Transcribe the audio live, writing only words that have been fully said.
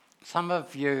Some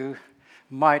of you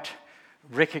might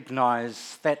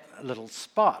recognize that little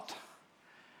spot.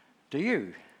 Do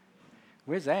you?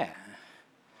 Where's that?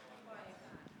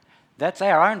 That's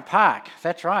our own park.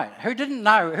 That's right. Who didn't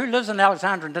know? Who lives in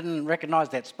Alexandra and didn't recognise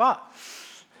that spot?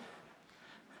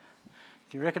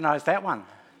 Do you recognise that one?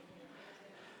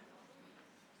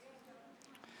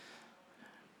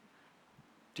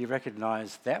 Do you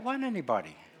recognise that one,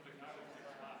 anybody?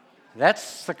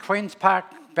 That's the Queen's Park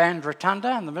Band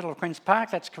Rotunda in the middle of Queen's Park.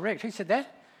 That's correct. Who said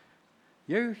that?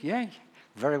 You? Yeah.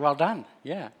 Very well done.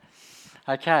 Yeah.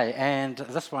 Okay, and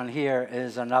this one here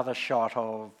is another shot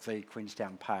of the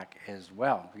Queenstown Park as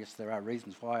well. Yes, there are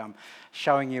reasons why I'm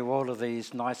showing you all of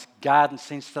these nice garden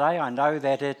scenes today. I know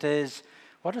that it is,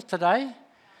 what is today?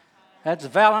 It's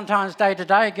Valentine's Day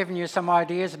today, giving you some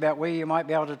ideas about where you might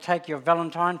be able to take your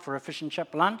Valentine for a fish and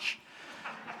chip lunch.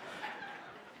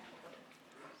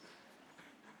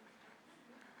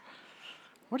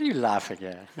 What are you laughing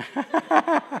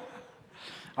at?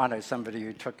 I know somebody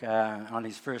who took, on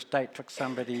his first date, took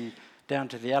somebody down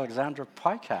to the Alexandra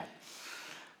Pie Cart.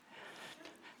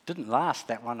 Didn't last,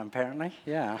 that one, apparently,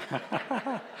 yeah.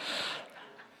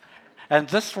 And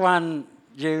this one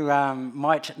you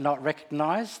might not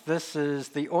recognise. This is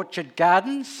the Orchard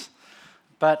Gardens,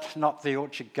 but not the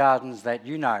Orchard Gardens that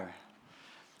you know.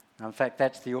 In fact,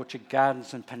 that's the Orchard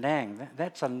Gardens in Penang.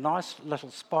 That's a nice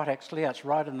little spot, actually. It's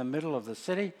right in the middle of the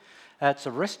city. It's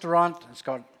a restaurant. It's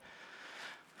got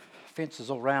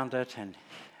fences all around it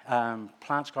and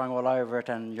plants growing all over it,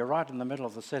 and you're right in the middle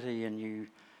of the city and you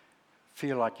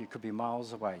feel like you could be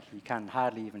miles away. You can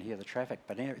hardly even hear the traffic,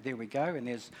 but there we go, and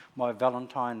there's my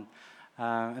Valentine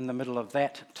in the middle of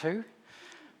that too.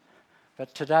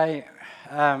 But today,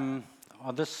 on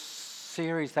this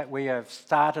series that we have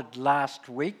started last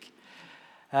week,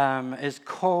 is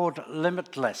called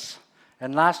Limitless.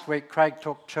 And last week Craig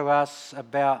talked to us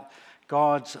about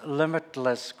God's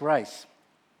limitless grace.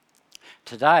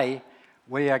 Today,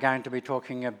 we are going to be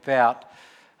talking about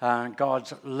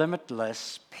God's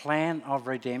limitless plan of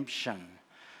redemption.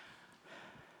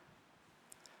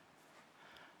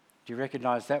 Do you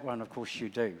recognise that one? Of course you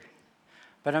do.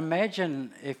 But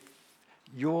imagine if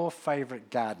your favourite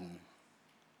garden,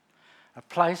 a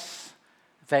place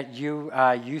that you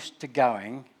are used to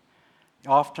going,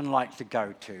 often like to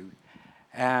go to,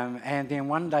 and then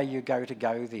one day you go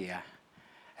there,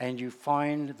 and you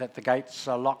find that the gates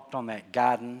are locked on that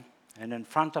garden, and in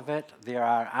front of it there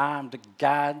are armed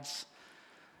guards,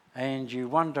 and you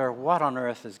wonder what on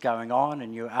earth is going on,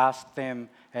 and you ask them,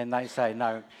 and they say,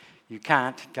 no, you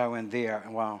can't go in there.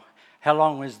 Well, how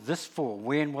long is this for?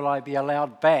 When will I be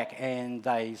allowed back? And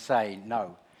they say,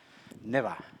 no,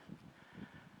 never.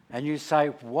 And you say,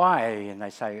 why? And they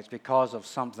say, it's because of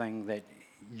something that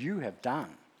you have done.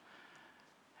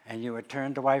 And you were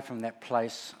turned away from that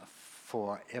place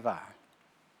forever.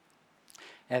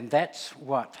 And that's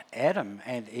what Adam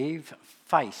and Eve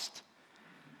faced,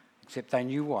 except they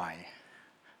knew why.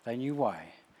 They knew why.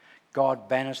 God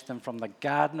banished them from the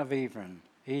Garden of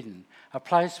Eden, a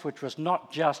place which was not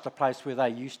just a place where they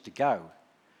used to go,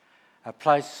 a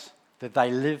place that they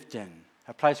lived in,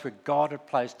 a place where God had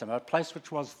placed them, a place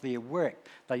which was their work.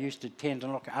 They used to tend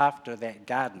to look after that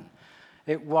garden.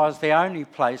 It was the only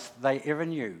place they ever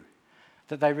knew,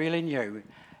 that they really knew,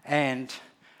 and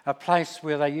a place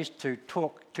where they used to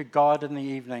talk to God in the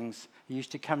evenings. He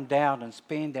used to come down and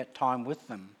spend that time with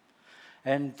them.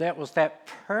 And that was that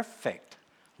perfect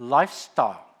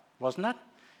lifestyle, wasn't it?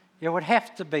 It would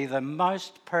have to be the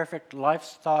most perfect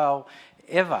lifestyle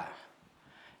ever.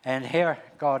 And here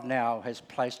God now has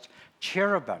placed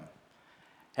cherubim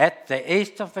at the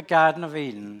east of the Garden of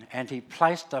Eden, and he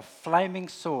placed a flaming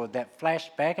sword that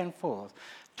flashed back and forth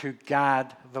to guard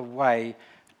the way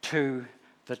to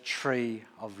the tree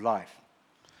of life.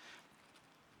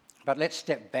 But let's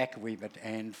step back a wee bit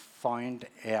and find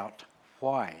out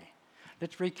why.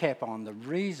 Let's recap on the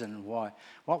reason why,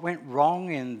 what went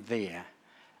wrong in there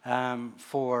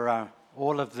for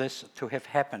all of this to have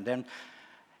happened. And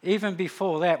even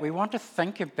before that, we want to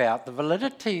think about the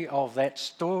validity of that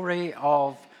story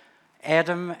of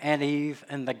Adam and Eve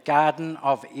in the Garden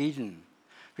of Eden.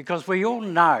 Because we all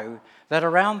know that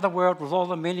around the world, with all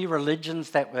the many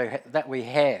religions that we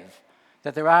have,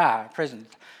 that there are present,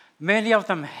 many of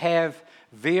them have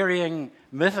varying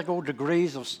mythical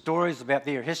degrees of stories about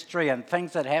their history and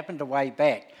things that happened way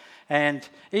back. And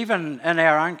even in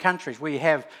our own countries, we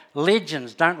have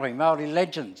legends, don't we? Maori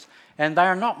legends. And they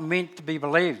are not meant to be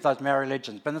believed, those Maori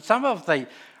legends. But some of the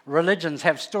religions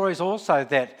have stories also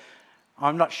that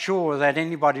I'm not sure that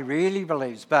anybody really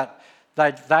believes, but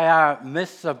they are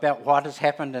myths about what has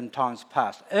happened in times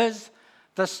past. Is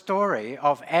the story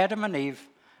of Adam and Eve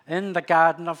in the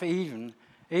Garden of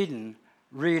Eden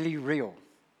really real?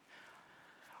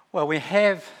 Well, we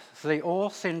have the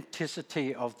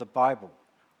authenticity of the Bible,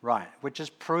 right, which is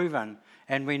proven,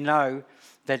 and we know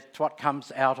that what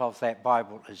comes out of that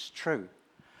Bible is true.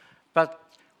 But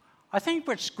I think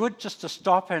it's good just to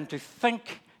stop and to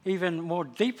think even more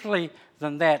deeply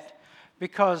than that,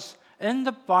 because in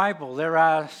the Bible there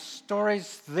are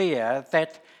stories there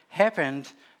that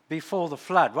happened before the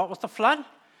flood. What was the flood?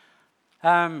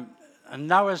 In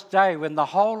Noah's day, when the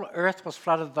whole earth was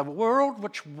flooded, the world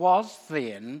which was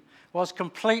then was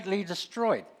completely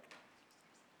destroyed.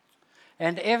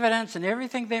 And evidence and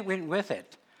everything that went with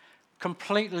it,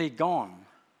 completely gone.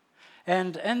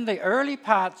 And in the early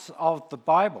parts of the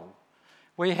Bible,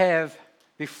 we have,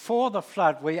 before the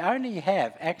flood, we only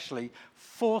have actually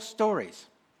 4 stories.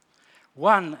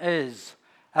 One is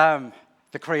the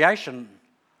creation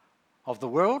of the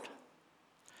world.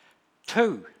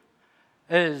 2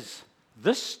 is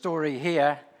this story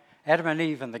here, Adam and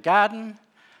Eve in the garden.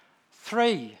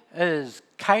 3 is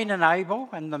Cain and Abel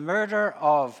and the murder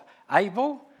of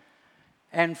Abel.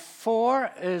 And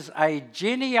 4 is a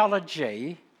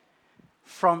genealogy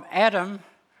from Adam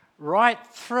right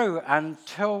through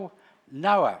until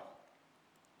Noah.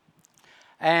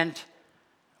 And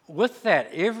with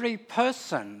that, every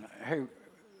person who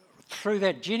through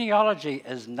that genealogy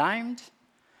is named.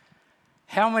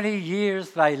 How many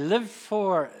years they lived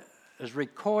for is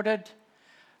recorded.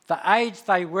 The age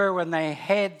they were when they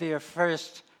had their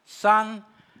first son,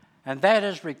 and that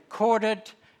is recorded,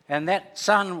 and that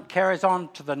son carries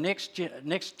on to the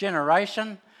next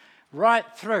generation, right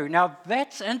through. Now,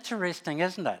 that's interesting,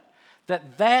 isn't it?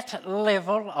 That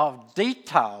level of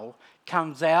detail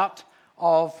comes out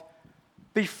of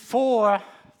before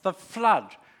the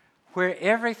flood, where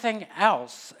everything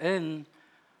else in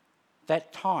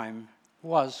that time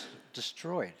was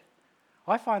destroyed.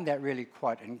 I find that really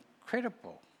quite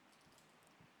incredible.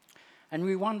 And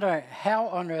we wonder how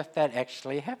on earth that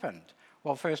actually happened.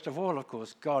 Well, first of all, of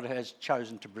course, God has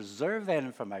chosen to preserve that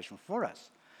information for us.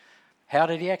 How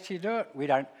did he actually do it? We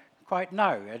don't quite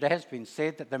know. It has been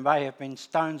said that there may have been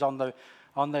stones on the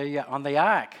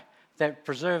ark that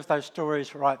preserved those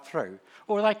stories right through.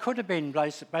 Or they could have been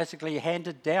basically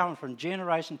handed down from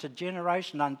generation to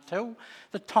generation until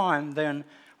the time then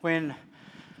when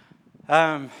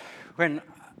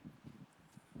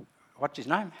what's his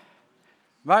name?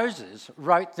 Moses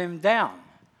wrote them down.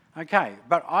 Okay,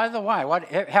 but either way,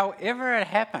 however it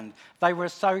happened, they were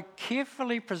so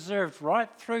carefully preserved right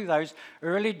through those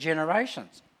early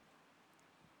generations.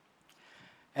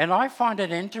 And I find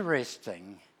it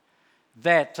interesting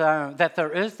that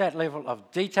there is that level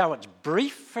of detail. It's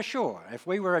brief for sure. If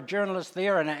we were a journalist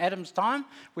there in Adam's time,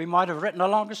 we might have written a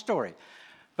longer story.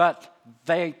 But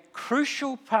the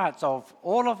crucial parts of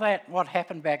all of that, what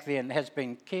happened back then, has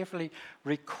been carefully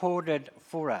recorded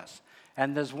for us.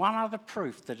 And there's one other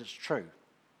proof that it's true.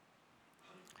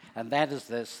 And that is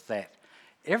this, that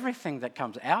everything that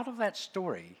comes out of that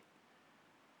story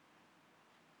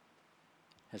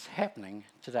is happening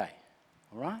today.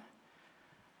 All right?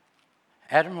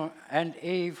 Adam and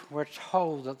Eve were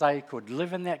told that they could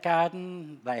live in that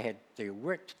garden. They had their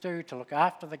work to do to look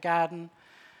after the garden.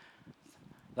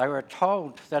 They were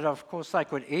told that, of course, they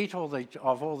could eat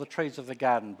of all the trees of the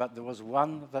garden, but there was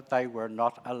one that they were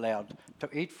not allowed to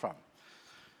eat from.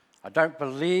 I don't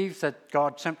believe that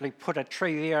God simply put a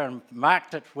tree there and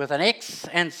marked it with an X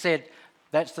and said,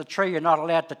 that's the tree you're not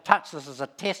allowed to touch. This is a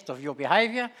test of your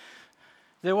behavior.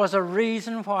 There was a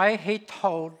reason why he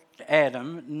told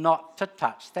Adam not to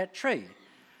touch that tree.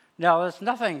 Now, there's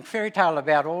nothing fairy tale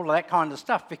about all of that kind of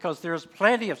stuff, because there is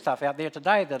plenty of stuff out there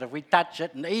today that if we touch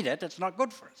it and eat it, it's not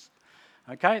good for us.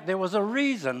 Okay? There was a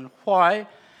reason why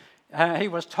he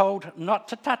was told not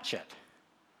to touch it.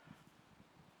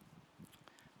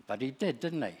 But he did,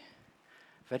 didn't he?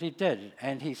 But he did,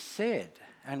 and he said,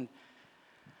 and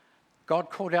God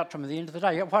called out to him at the end of the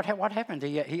day. What happened?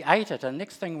 He ate it, and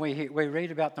next thing we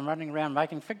read about them running around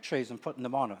making fig trees and putting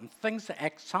them on it,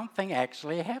 and something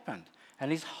actually happened, and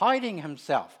he's hiding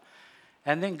himself.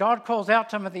 And then God calls out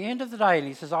to him at the end of the day, and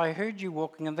he says, I heard you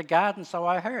walking in the garden, so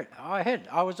I hid.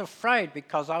 I was afraid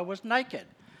because I was naked.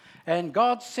 And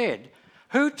God said,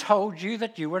 who told you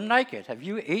that you were naked? Have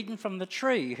you eaten from the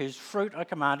tree whose fruit I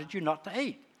commanded you not to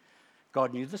eat?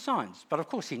 God knew the signs, but of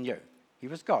course he knew. He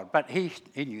was God, but he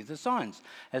knew the signs.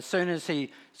 As soon as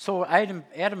he saw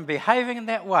Adam behaving in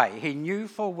that way, he knew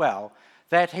full well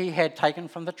that he had taken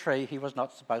from the tree he was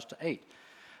not supposed to eat.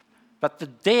 But the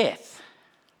death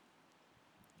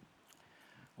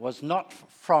was not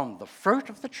from the fruit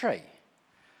of the tree,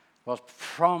 was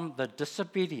from the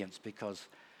disobedience, because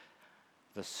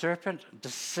The serpent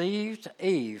deceived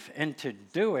Eve into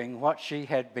doing what she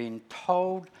had been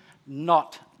told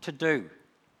not to do.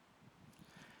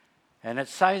 And it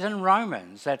says in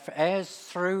Romans that as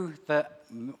through the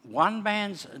one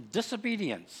man's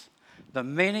disobedience, the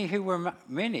many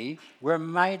were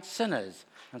made sinners.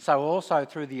 And so also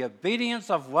through the obedience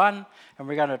of one, and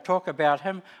we're going to talk about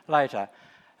him later,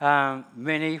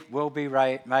 many will be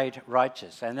made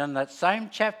righteous. And in that same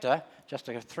chapter, just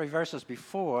 3 verses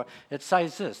before, it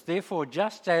says this: therefore,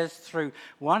 just as through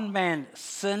one man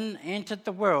sin entered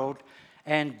the world,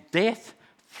 and death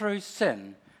through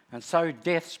sin, and so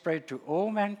death spread to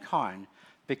all mankind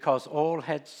because all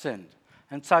had sinned.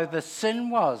 And so the sin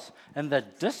was in the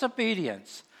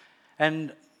disobedience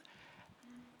and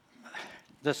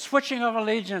the switching of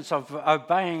allegiance of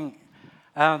obeying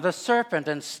the serpent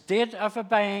instead of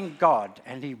obeying God.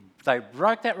 And they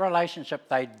broke that relationship.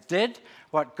 They did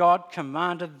what God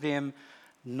commanded them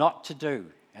not to do.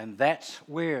 And that's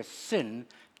where sin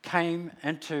came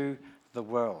into the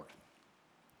world.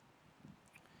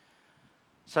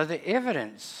 So the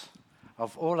evidence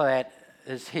of all of that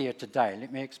is here today.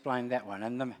 Let me explain that one.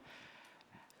 And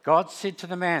God said to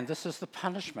the man, this is the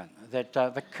punishment, that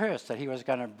the curse that he was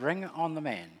going to bring on the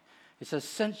man. He says,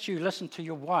 since you listened to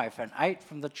your wife and ate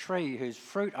from the tree whose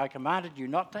fruit I commanded you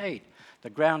not to eat, the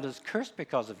ground is cursed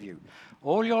because of you.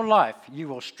 All your life you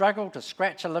will struggle to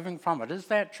scratch a living from it. Is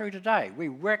that true today? We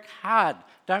work hard,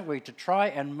 don't we, to try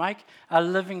and make a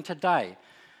living today.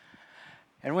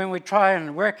 And when we try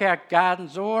and work our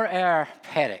gardens or our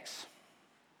paddocks,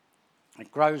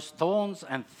 it grows thorns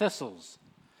and thistles.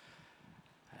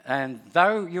 And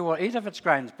though you will eat of its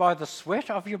grains, by the sweat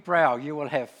of your brow you will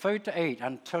have food to eat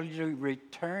until you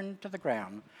return to the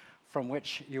ground from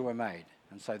which you were made.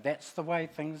 And so that's the way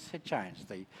things had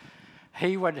changed.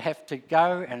 He would have to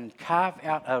go and carve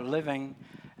out a living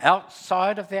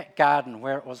outside of that garden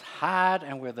where it was hard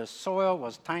and where the soil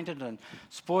was tainted and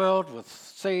spoiled with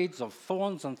seeds of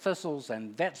thorns and thistles,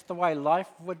 and that's the way life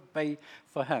would be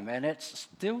for him. And it's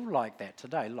still like that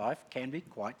today. Life can be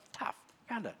quite tough,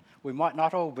 can't it? We might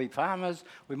not all be farmers,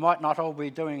 we might not all be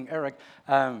doing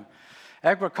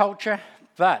agriculture,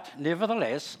 but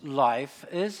nevertheless, life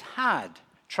is hard,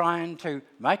 trying to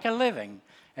make a living.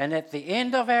 And at the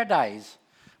end of our days,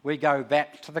 we go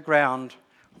back to the ground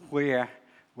where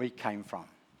we came from.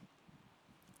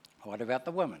 What about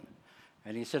the woman?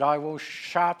 And he said, I will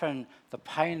sharpen the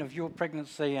pain of your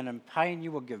pregnancy, and in pain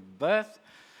you will give birth,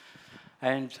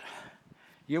 and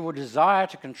you will desire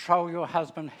to control your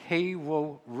husband. He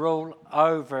will rule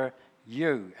over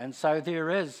you. And so there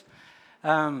is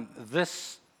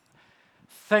this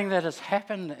thing that has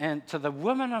happened to the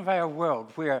women of our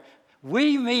world where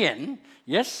we men,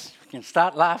 yes, you can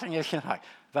start laughing if you like,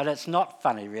 but it's not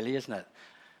funny really, isn't it?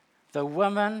 The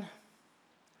women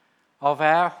of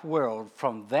our world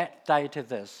from that day to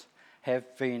this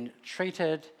have been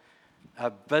treated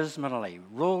abysmally,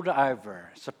 ruled over,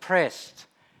 suppressed,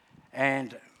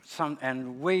 and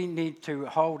we need to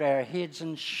hold our heads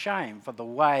in shame for the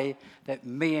way that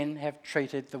men have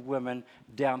treated the women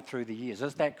down through the years.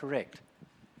 Is that correct?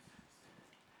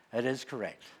 It is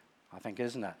correct, I think,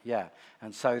 isn't it? Yeah.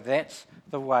 And so that's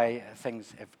the way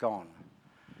things have gone.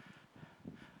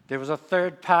 There was a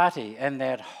third party in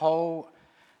that whole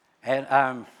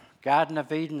Garden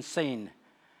of Eden scene,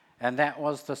 and that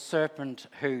was the serpent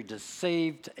who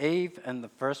deceived Eve in the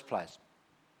first place.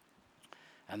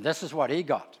 And this is what he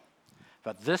got.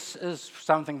 But this is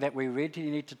something that we really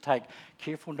need to take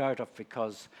careful note of,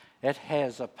 because it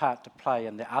has a part to play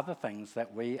in the other things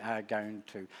that we are going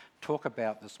to talk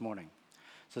about this morning.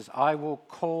 It says, I will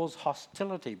cause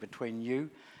hostility between you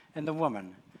and the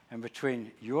woman, and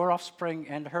between your offspring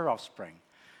and her offspring.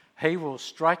 He will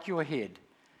strike your head,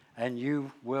 and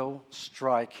you will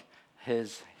strike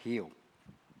his heel.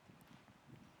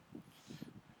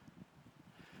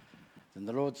 Then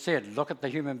the Lord said, look at the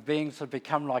human beings that have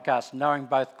become like us, knowing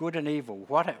both good and evil.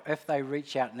 What if they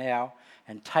reach out now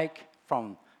and take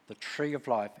from the tree of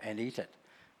life and eat it?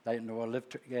 They will live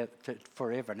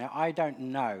forever. Now, I don't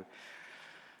know,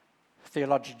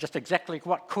 theologically, just exactly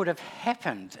what could have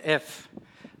happened if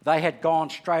they had gone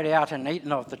straight out and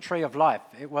eaten of the tree of life.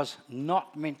 It was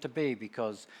not meant to be,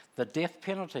 because the death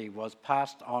penalty was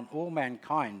passed on all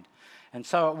mankind. And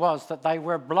so it was that they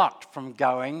were blocked from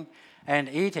going and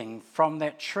eating from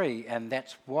that tree. And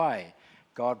that's why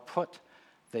God put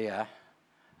there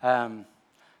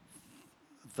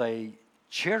the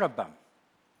cherubim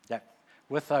that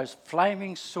with those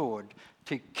flaming sword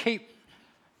to keep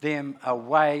them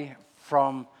away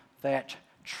from that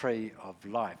tree of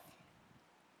life.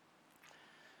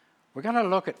 We're going to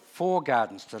look at 4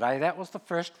 gardens today. That was the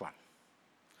first one.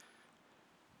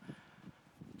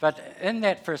 But in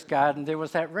that first garden, there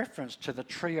was that reference to the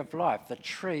tree of life, the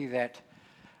tree that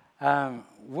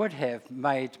would have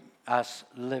made us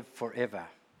live forever.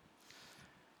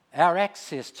 Our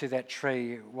access to that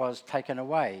tree was taken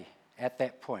away at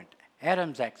that point.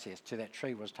 Adam's access to that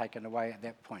tree was taken away at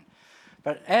that point.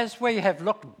 But as we have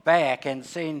looked back and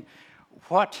seen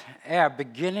what our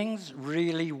beginnings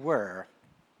really were,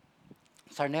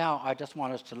 so now I just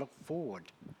want us to look forward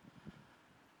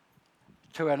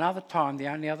to another time, the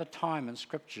only other time in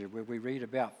Scripture where we read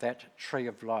about that tree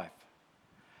of life.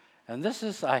 And this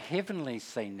is a heavenly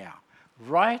scene now,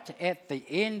 right at the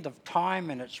end of time,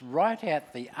 and it's right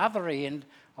at the other end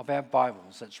of our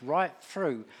Bibles. It's right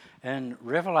through in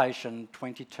Revelation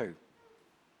 22.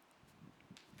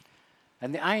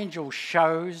 And the angel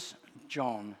shows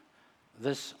John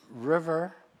this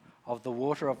river of the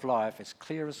water of life, as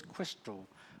clear as crystal,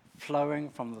 flowing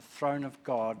from the throne of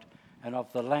God and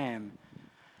of the Lamb,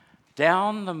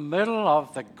 down the middle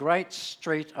of the great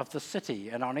street of the city,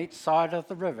 and on each side of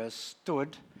the river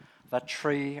stood the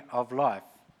tree of life.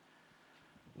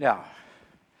 Now,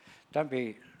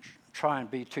 try and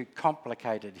be too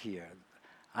complicated here.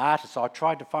 Artists, I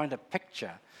tried to find a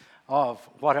picture of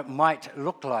what it might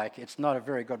look like. It's not a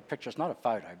very good picture. It's not a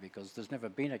photo because there's never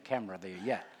been a camera there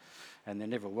yet, and there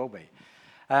never will be.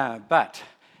 But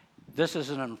this is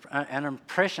an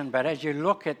impression, but as you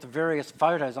look at the various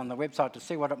photos on the website to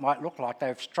see what it might look like,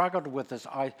 they've struggled with this.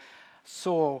 I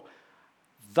saw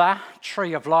the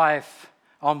tree of life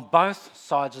on both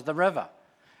sides of the river.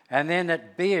 And then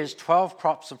it bears 12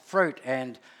 crops of fruit,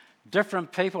 and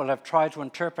different people have tried to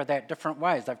interpret that different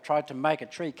ways. They've tried to make a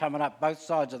tree coming up both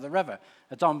sides of the river.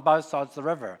 It's on both sides of the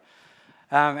river.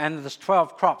 And there's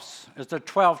 12 crops. Is there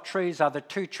 12 trees? Are there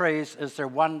 2 trees? Is there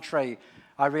 1 tree?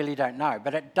 I really don't know.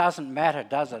 But it doesn't matter,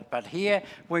 does it? But here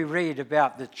we read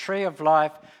about the tree of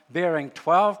life bearing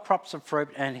 12 crops of fruit,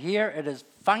 and here it is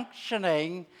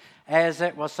functioning as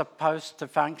it was supposed to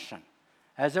function,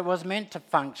 as it was meant to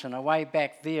function away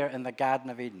back there in the Garden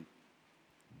of Eden.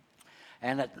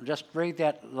 And just read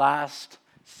that last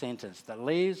sentence. The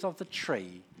leaves of the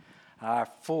tree are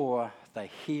for the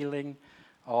healing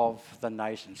of the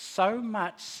nations. So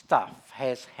much stuff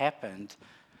has happened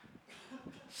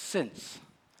since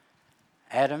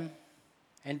Adam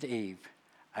and Eve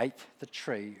ate the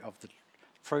tree of the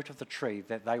fruit of the tree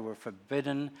that they were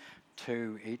forbidden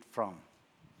to eat from.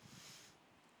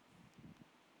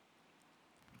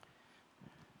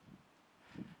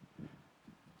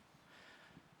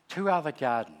 Two other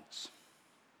gardens.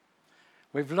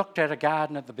 We've looked at a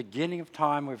garden at the beginning of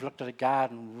time. We've looked at a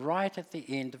garden right at the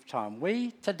end of time.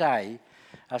 We today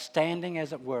are standing,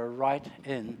 as it were, right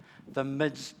in the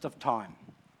midst of time.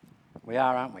 We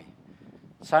are, aren't we?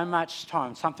 So much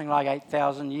time, something like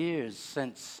 8,000 years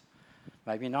since,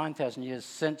 maybe 9,000 years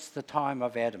since the time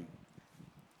of Adam.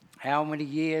 How many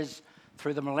years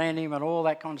through the millennium and all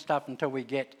that kind of stuff until we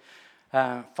get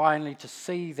finally to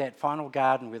see that final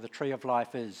garden where the tree of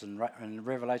life is in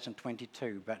Revelation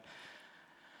 22. But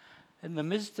in the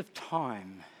midst of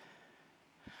time,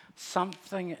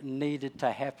 something needed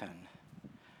to happen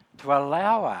to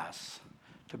allow us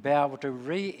to be able to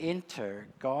re-enter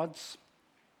God's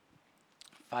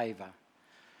favour,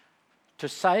 to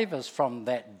save us from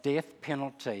that death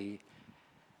penalty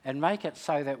and make it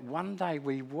so that one day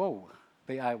we will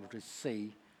be able to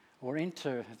see or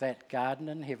enter that garden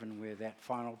in heaven where that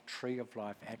final tree of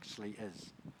life actually is.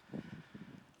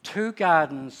 2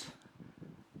 gardens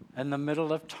in the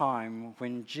middle of time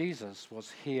when Jesus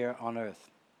was here on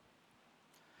earth.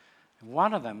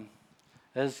 One of them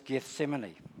is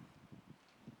Gethsemane.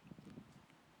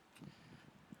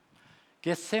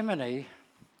 Gethsemane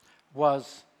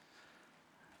was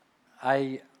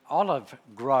an olive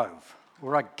grove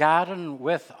or a garden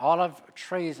with olive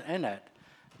trees in it.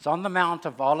 It's on the Mount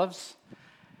of Olives,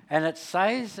 and it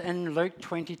says in Luke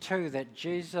 22 that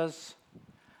Jesus,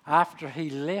 after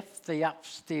he left the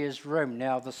upstairs room,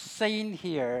 now the scene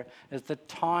here is the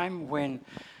time when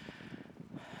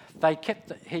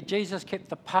Jesus kept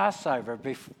the Passover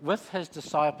with his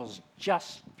disciples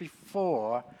just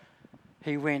before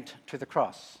he went to the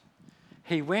cross.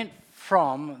 He went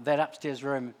from that upstairs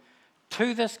room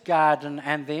to this garden,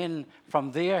 and then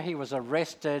from there he was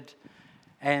arrested,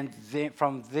 and then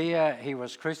from there he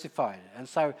was crucified. And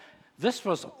so this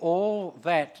was all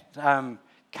that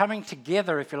coming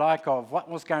together, if you like, of what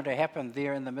was going to happen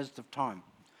there in the midst of time.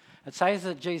 It says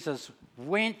that Jesus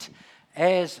went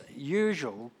as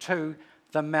usual to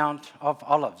the Mount of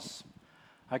Olives.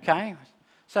 Okay?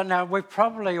 So now we've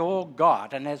probably all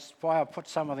got, and that's why I put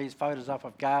some of these photos up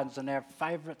of gardens and our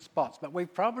favourite spots, but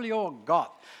we've probably all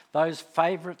got those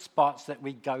favourite spots that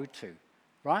we go to,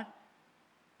 right?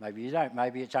 Maybe you don't.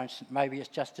 Maybe it's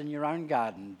just in your own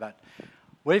garden. But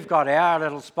we've got our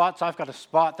little spots. I've got a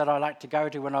spot that I like to go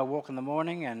to when I walk in the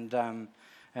morning, and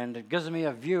it gives me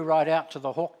a view right out to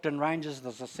the Hawkden Ranges.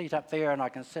 There's a seat up there, and I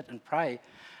can sit and pray.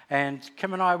 And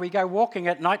Kim and I, we go walking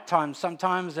at night time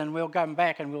sometimes, and we'll come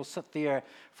back and we'll sit there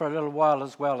for a little while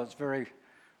as well. It's very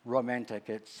romantic.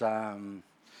 It's,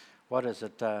 what is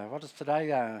it? What is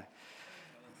today?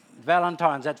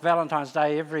 Valentine's. That's Valentine's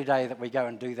Day every day that we go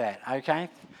and do that, okay?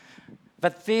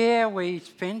 But there we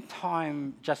spend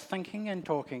time just thinking and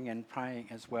talking and praying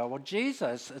as well. Well,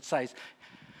 Jesus, it says,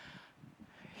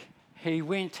 he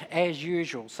went as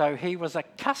usual. So he was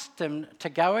accustomed to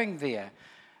going there.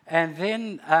 And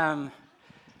then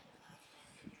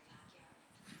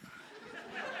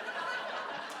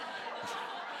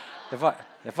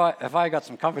if I got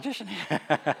some competition here.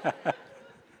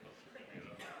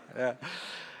 Yeah.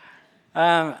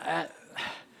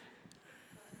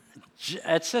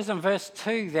 It says in verse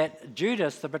 2 that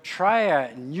Judas, the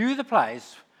betrayer, knew the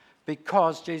place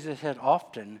because Jesus had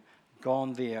often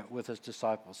gone there with his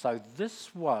disciples. So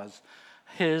this was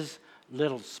his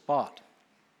little spot.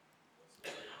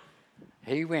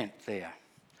 He went there.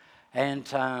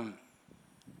 And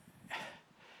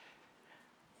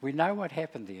we know what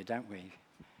happened there, don't we?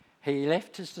 He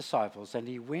left his disciples and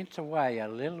he went away a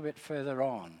little bit further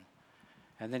on.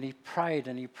 And then he prayed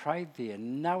there,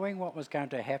 knowing what was going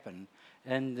to happen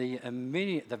in the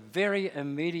very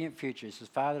immediate future. He says,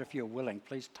 Father, if you're willing,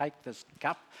 please take this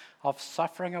cup of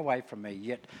suffering away from me,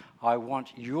 yet I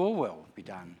want your will be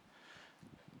done,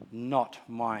 not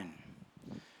mine.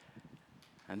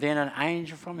 And then an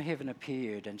angel from heaven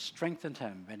appeared and strengthened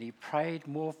him, and he prayed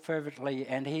more fervently,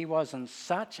 and he was in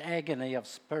such agony of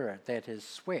spirit that his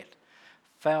sweat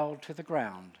fell to the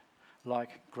ground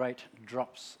like great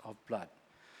drops of blood.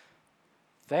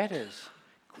 That is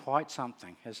quite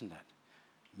something, isn't it?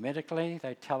 Medically,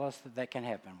 they tell us that can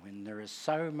happen when there is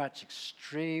so much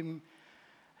extreme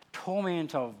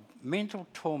mental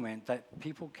torment that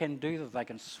people can do, that they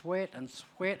can sweat and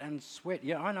sweat and sweat.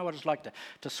 Yeah, I know what it's like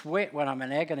to sweat when I'm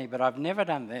in agony, but I've never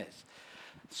done this.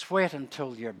 Sweat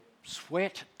until your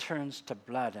sweat turns to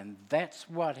blood, and that's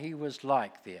what he was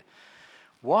like there.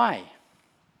 Why?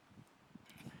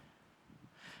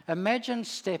 Imagine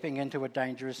stepping into a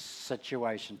dangerous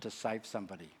situation to save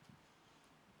somebody.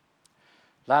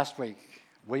 Last week,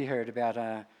 we heard about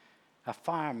a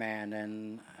fireman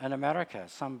in America,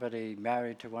 somebody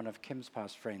married to one of Kim's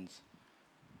past friends,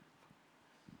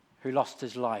 who lost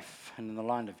his life in the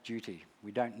line of duty.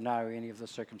 We don't know any of the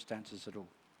circumstances at all.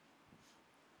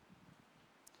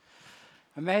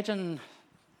 Imagine,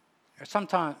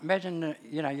 sometimes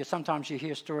you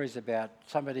hear stories about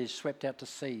somebody swept out to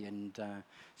sea and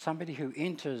somebody who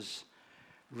enters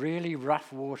really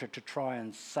rough water to try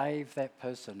and save that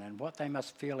person, and what they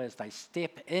must feel as they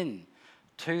step in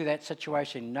to that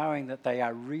situation, knowing that they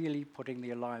are really putting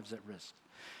their lives at risk.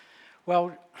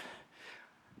 Well,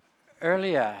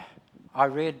 earlier I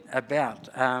read about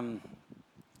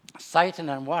Satan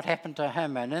and what happened to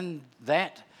him, and in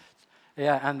that,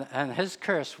 and his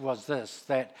curse was this: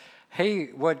 that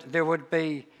there would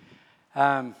be.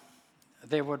 I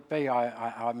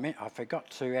forgot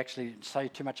to actually say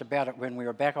too much about it when we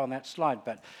were back on that slide,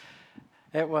 but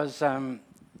it was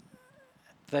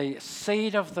the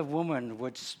seed of the woman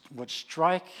would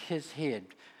strike his head,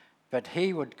 but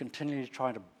he would continue to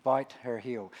try to bite her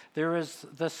heel. There is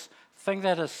this thing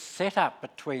that is set up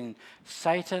between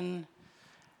Satan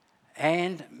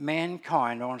and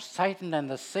mankind, or Satan and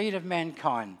the seed of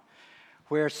mankind,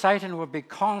 where Satan would be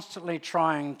constantly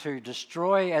trying to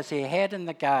destroy, as he had in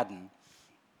the garden.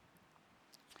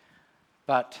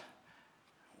 But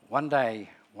one day,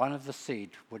 one of the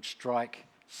seed would strike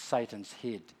Satan's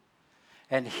head.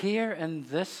 And here in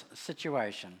this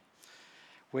situation,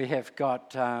 we have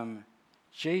got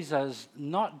Jesus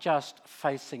not just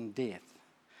facing death,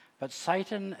 but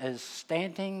Satan is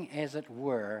standing, as it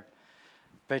were,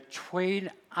 between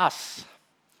us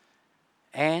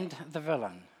and the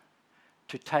villain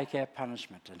to take our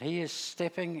punishment. And he is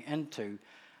stepping into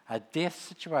a death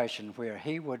situation where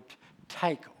he would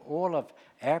take all of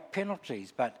our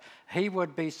penalties, but he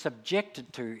would be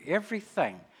subjected to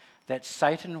everything that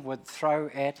Satan would throw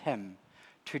at him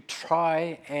to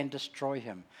try and destroy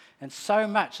him. And so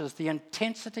much is the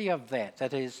intensity of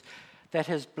that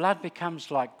his blood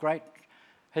becomes like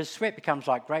his sweat becomes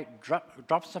like great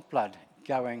drops of blood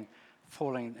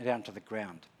falling down to the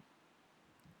ground.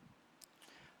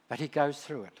 But he goes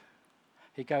through it.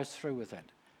 He goes through with it.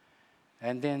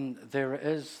 And then there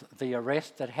is the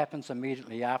arrest that happens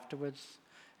immediately afterwards,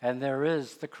 and there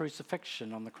is the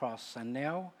crucifixion on the cross. And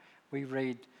now we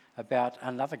read about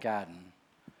another garden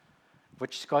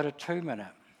which's got a tomb in it.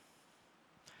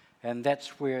 And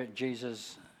that's where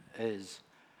Jesus is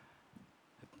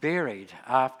buried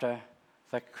after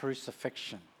the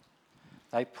crucifixion.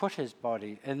 They put his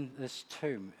body in this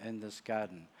tomb in this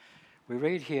garden. We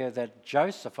read here that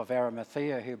Joseph of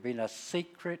Arimathea, who had been a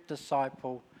secret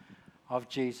disciple of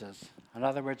Jesus, in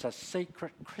other words, a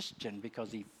secret Christian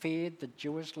because he feared the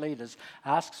Jewish leaders,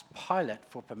 asks Pilate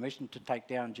for permission to take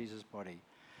down Jesus' body.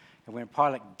 And when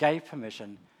Pilate gave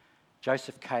permission,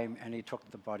 Joseph came and he took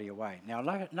the body away. Now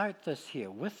note this here.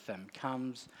 With them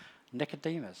comes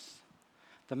Nicodemus,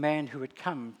 the man who had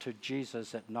come to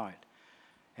Jesus at night.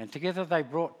 And together they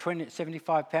brought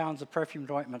 75 pounds of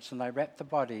perfumed ointments, and they wrapped the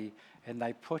body and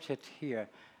they put it here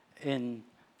in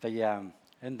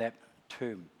that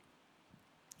tomb.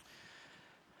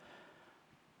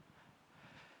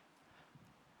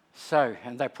 So,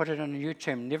 and they put it in a new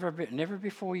tomb, never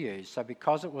before used. So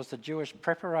because it was the Jewish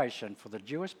preparation for the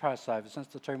Jewish Passover, since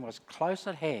the tomb was close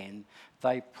at hand,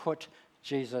 they put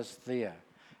Jesus there.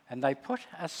 And they put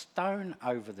a stone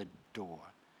over the door,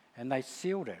 and they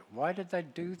sealed it. Why did they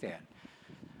do that?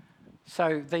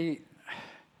 So the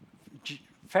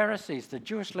Pharisees, the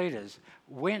Jewish leaders,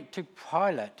 went to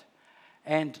Pilate,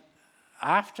 and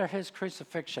after his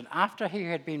crucifixion, after he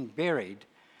had been buried,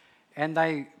 and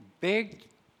they begged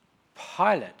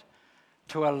Pilate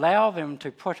to allow them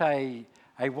to put a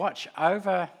watch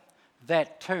over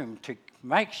that tomb to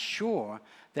make sure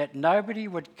that nobody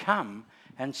would come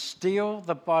and steal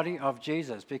the body of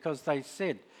Jesus, because they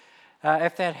said,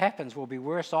 if that happens, we'll be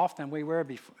worse off than we were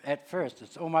at first.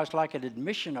 It's almost like an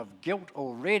admission of guilt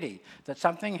already that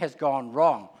something has gone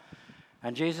wrong.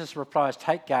 And Jesus replies,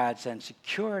 take guards and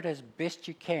secure it as best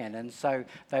you can. And so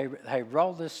they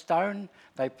roll this stone,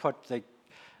 they put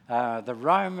the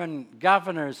Roman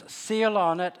governor's seal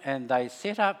on it, and they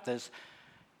set up this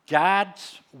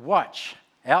guard's watch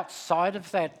outside of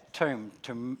that tomb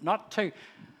not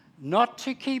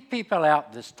to keep people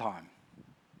out this time.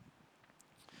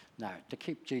 No, to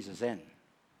keep Jesus in.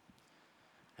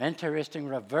 Interesting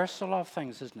reversal of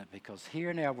things, isn't it? Because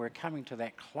here now we're coming to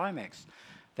that climax,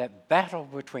 that battle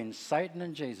between Satan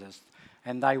and Jesus,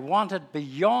 and they wanted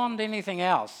beyond anything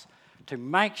else to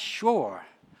make sure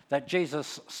that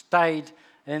Jesus stayed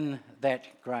in that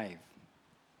grave.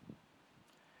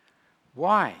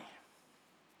 Why?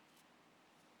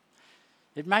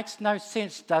 It makes no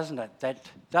sense, doesn't it?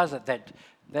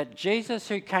 That Jesus,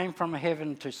 who came from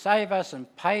heaven to save us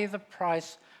and pay the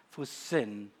price for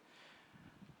sin,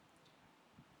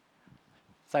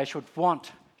 they should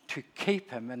want to keep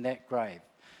him in that grave.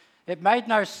 It made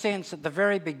no sense at the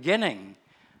very beginning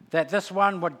that this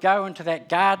one would go into that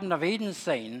Garden of Eden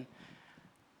scene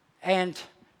and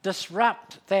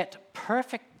disrupt that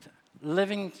perfect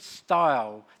living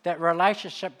style, that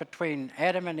relationship between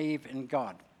Adam and Eve and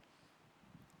God,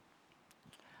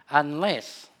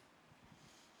 unless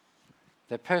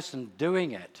the person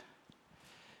doing it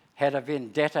had a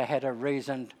vendetta, had a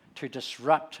reason to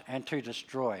disrupt and to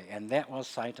destroy, and that was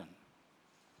Satan.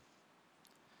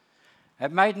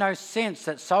 It made no sense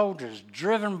that soldiers,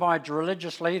 driven by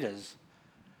religious leaders,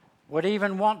 would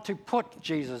even want to put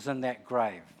Jesus in that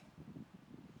grave,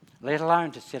 let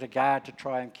alone to set a guard to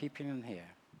try and keep him in here.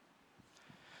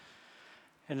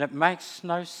 And it makes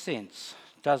no sense,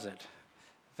 does it,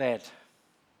 that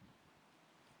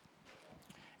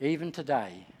even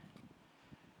today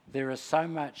there is so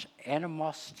much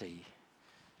animosity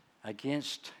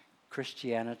against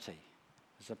Christianity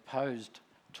as opposed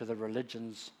to the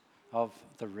religions of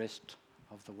the rest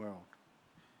of the world.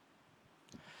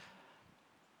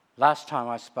 Last time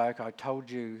I spoke, I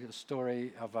told you the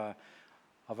story of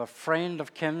a friend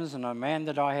of Kim's and a man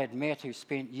that I had met who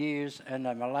spent years in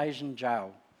a Malaysian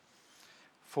jail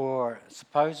for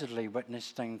supposedly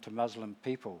witnessing to Muslim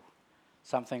people,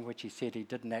 something which he said he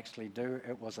didn't actually do.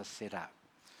 It was a setup.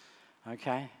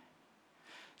 Okay?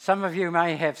 Some of you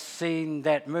may have seen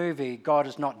that movie, God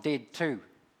Is Not Dead 2.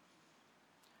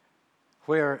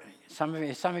 Where, some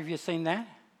of you seen that?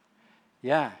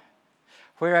 Yeah.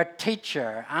 Where a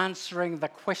teacher answering the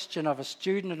question of a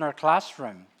student in her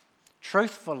classroom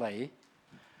truthfully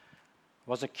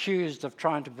was accused of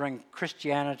trying to bring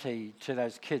Christianity to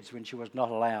those kids when she was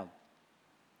not allowed.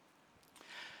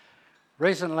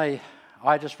 Recently,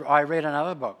 I read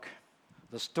another book,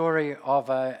 the story of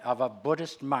a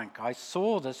Buddhist monk. I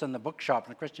saw this in the bookshop,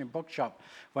 in a Christian bookshop,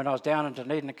 when I was down in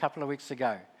Dunedin a couple of weeks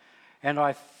ago. And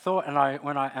I thought,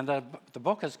 the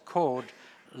book is called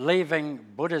Leaving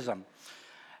Buddhism.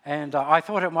 And I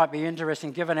thought it might be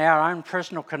interesting, given our own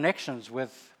personal connections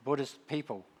with Buddhist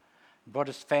people,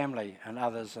 Buddhist family and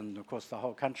others, and of course the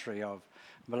whole country of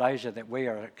Malaysia that we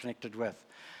are connected with.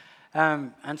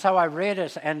 And so I read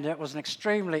it, and it was an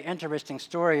extremely interesting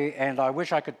story, and I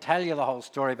wish I could tell you the whole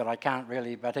story, but I can't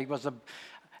really. But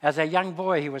as a young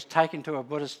boy, he was taken to a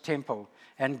Buddhist temple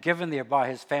and given there by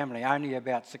his family, only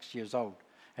about 6 years old.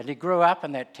 And he grew up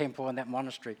in that temple, in that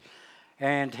monastery.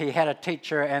 And he had a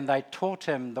teacher, and they taught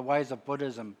him the ways of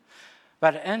Buddhism.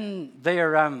 But in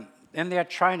their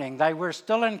training, they were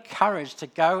still encouraged to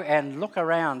go and look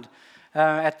around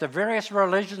at the various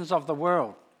religions of the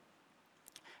world,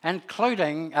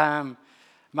 including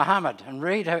Muhammad, and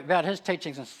read about his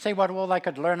teachings and see what all they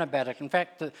could learn about it. In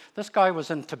fact, this guy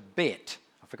was in Tibet.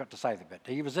 I forgot to say the bit.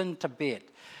 He was in Tibet,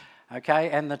 okay?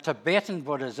 And the Tibetan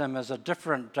Buddhism is a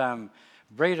different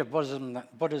breed of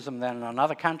Buddhism than in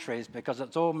other countries, because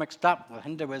it's all mixed up with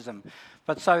Hinduism.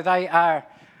 But so they are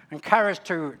encouraged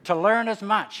to learn as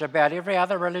much about every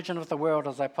other religion of the world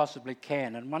as they possibly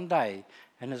can. And one day,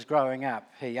 in his growing up,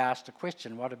 he asked a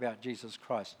question, what about Jesus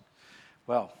Christ?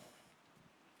 Well,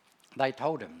 they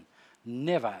told him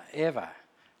never, ever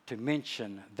to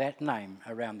mention that name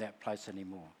around that place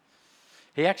anymore.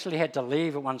 He actually had to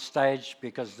leave at one stage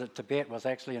because Tibet was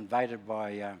actually invaded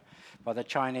by the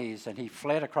Chinese, and he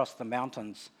fled across the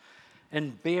mountains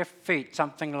in bare feet,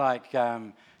 something like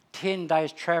 10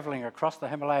 days traveling across the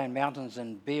Himalayan mountains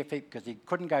in bare feet, because he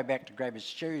couldn't go back to grab his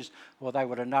shoes, or they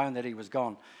would have known that he was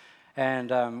gone.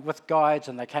 And with guides,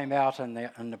 and they came out in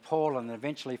Nepal, and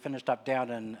eventually finished up down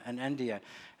in India.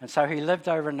 And so he lived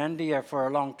over in India for a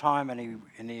long time,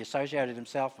 and he associated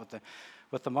himself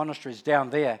with the monasteries down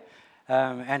there.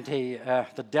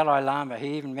 The Dalai Lama,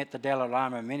 he even met the Dalai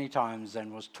Lama many times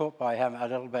and was taught by him a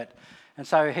little bit. And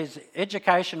so his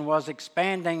education was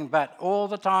expanding, but all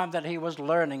the time that he was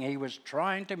learning, he was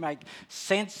trying to make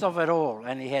sense of it all,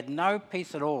 and he had no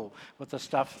peace at all with the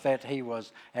stuff that he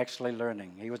was actually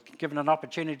learning. He was given an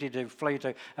opportunity to flee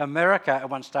to America at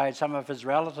one stage. Some of his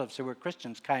relatives who were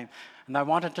Christians came, and they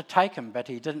wanted to take him, but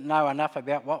he didn't know enough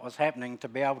about what was happening to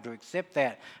be able to accept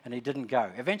that, and he didn't go.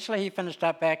 Eventually he finished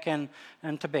up back in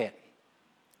Tibet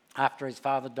after his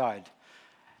father died.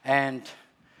 And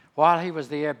while he was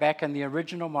there, back in the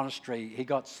original monastery, he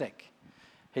got sick.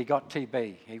 He got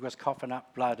TB. He was coughing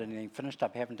up blood, and he finished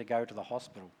up having to go to the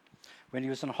hospital. When he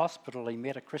was in hospital, he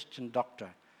met a Christian doctor.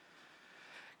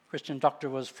 Christian doctor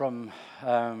was from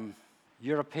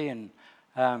European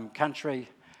country,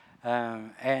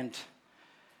 and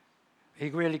he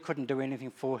really couldn't do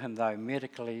anything for him, though,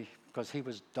 medically, because he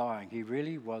was dying. He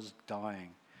really was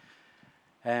dying.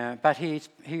 But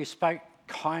he spoke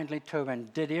kindly to him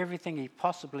and did everything he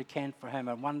possibly can for him.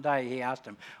 And one day he asked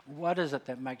him, what is it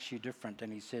that makes you different?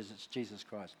 And he says, it's Jesus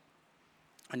Christ.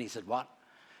 And he said, what?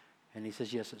 And he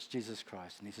says, yes, it's Jesus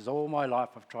Christ. And he says, all my life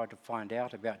I've tried to find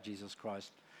out about Jesus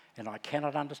Christ, and I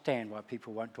cannot understand why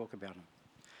people won't talk about him.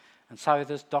 And so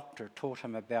this doctor taught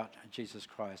him about Jesus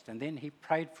Christ, and then he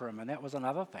prayed for him. And that was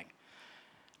another thing,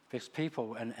 because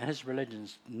people in his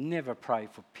religions never pray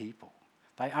for people.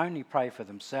 They only pray for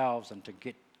themselves and to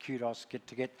get kudos,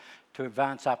 to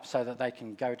advance up so that they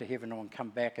can go to heaven and come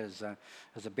back as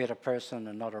a better person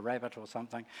and not a rabbit or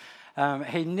something.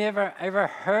 He never ever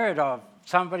heard of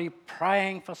somebody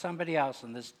praying for somebody else,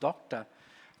 and this doctor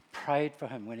prayed for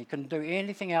him. When he couldn't do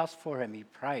anything else for him, he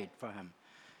prayed for him.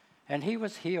 And he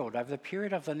was healed over the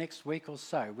period of the next week or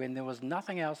so. When there was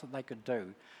nothing else that they could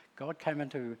do, God came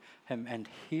into him and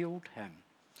healed him.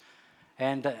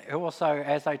 And also,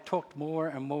 as they talked more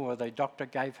and more, the doctor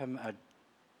gave him a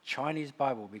Chinese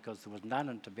Bible, because there was none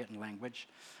in Tibetan language,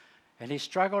 and he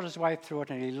struggled his way through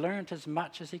it, and he learned as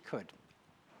much as he could.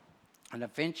 And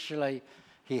eventually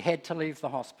he had to leave the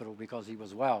hospital because he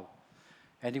was well,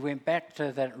 and he went back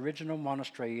to that original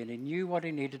monastery, and he knew what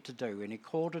he needed to do, and he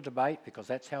called a debate, because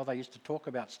that's how they used to talk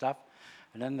about stuff.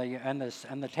 And in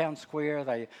the town square,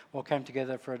 they all came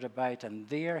together for a debate, and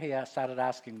there he started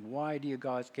asking, why do you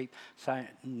guys keep saying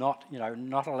not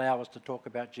allow us to talk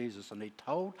about Jesus? And he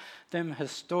told them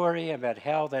his story about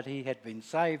how that he had been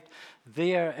saved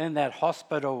there in that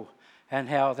hospital, and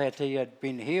how that he had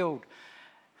been healed.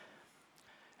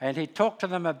 And he talked to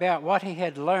them about what he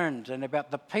had learned and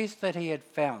about the peace that he had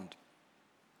found.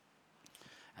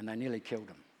 And they nearly killed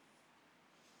him.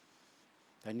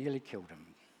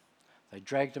 They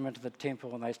dragged him into the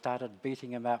temple, and they started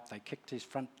beating him up. They kicked his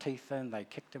front teeth in. They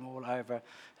kicked him all over.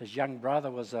 His young brother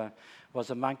was a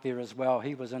monk there as well.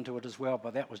 He was into it as well,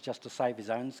 but that was just to save his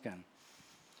own skin.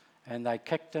 And they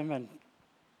kicked him and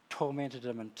tormented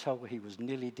him until he was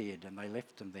nearly dead, and they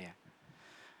left him there.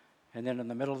 And then in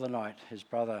the middle of the night, his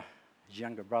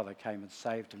younger brother came and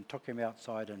saved him, took him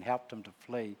outside and helped him to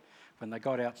flee. When they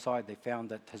got outside, they found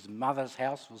that his mother's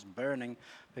house was burning,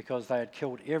 because they had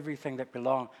killed everything that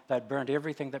belonged. They'd burned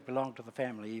everything that belonged to the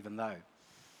family, even though.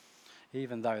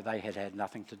 even though they had had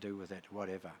nothing to do with it,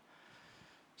 whatever.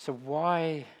 So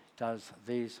why does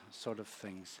these sort of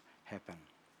things happen?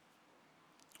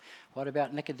 What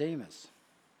about Nicodemus?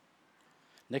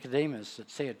 Nicodemus, it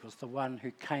said, was the one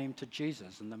who came to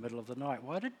Jesus in the middle of the night.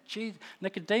 Why did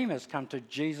Nicodemus come to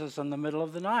Jesus in the middle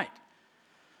of the night?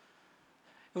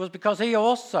 It was because he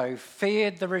also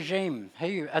feared the regime,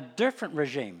 a different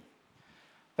regime.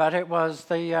 But it was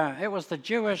the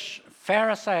Jewish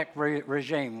Pharisaic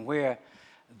regime where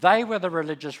they were the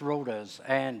religious rulers,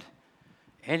 and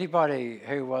anybody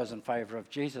who was in favour of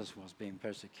Jesus was being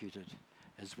persecuted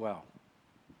as well.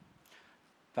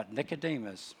 But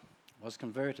Nicodemus was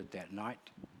converted that night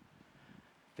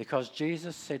because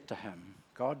Jesus said to him,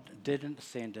 God didn't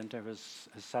send into his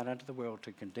Son into the world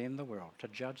to condemn the world, to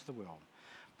judge the world,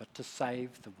 but to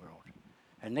save the world.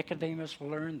 And Nicodemus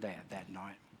learned that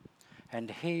night. And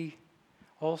he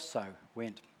also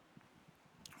went,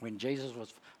 when Jesus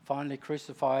was finally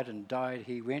crucified and died,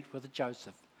 he went with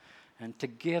Joseph. And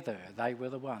together they were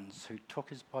the ones who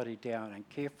took his body down and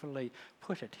carefully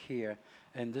put it here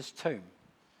in this tomb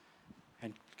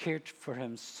and cared for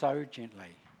him so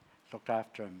gently, looked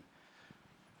after him.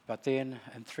 But then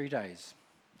in 3 days,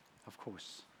 of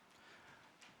course,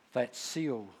 that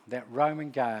seal, that Roman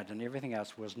guard and everything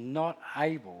else was not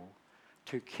able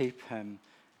to keep him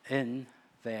in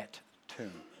that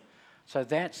tomb. So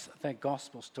that's the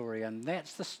gospel story, and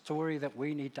that's the story that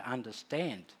we need to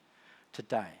understand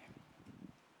today.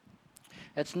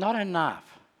 It's not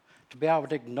enough to be able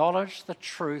to acknowledge the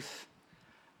truth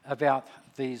about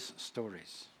these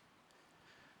stories.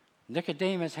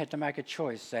 Nicodemus had to make a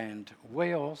choice, and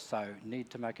we also need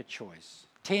to make a choice.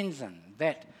 Tenzin,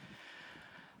 that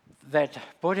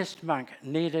Buddhist monk,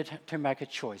 needed to make a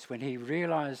choice. When he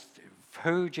realized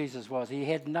who Jesus was, he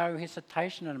had no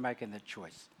hesitation in making that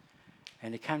choice.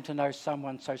 And he came to know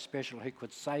someone so special who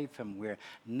could save him where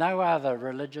no other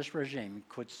religious regime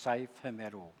could save him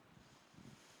at all.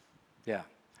 Yeah.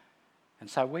 And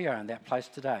so we are in that place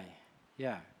today.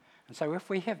 Yeah. And so if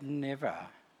we have never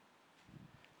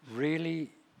really,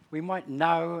 we might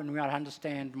know and we might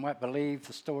understand and might believe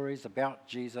the stories about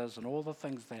Jesus and all the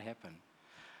things that happen.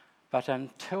 But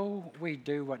until we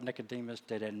do what Nicodemus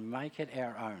did and make it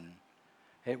our own,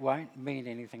 it won't mean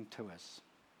anything to us.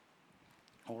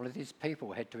 All of these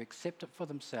people had to accept it for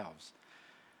themselves.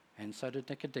 And so did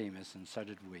Nicodemus, and so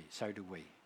do we.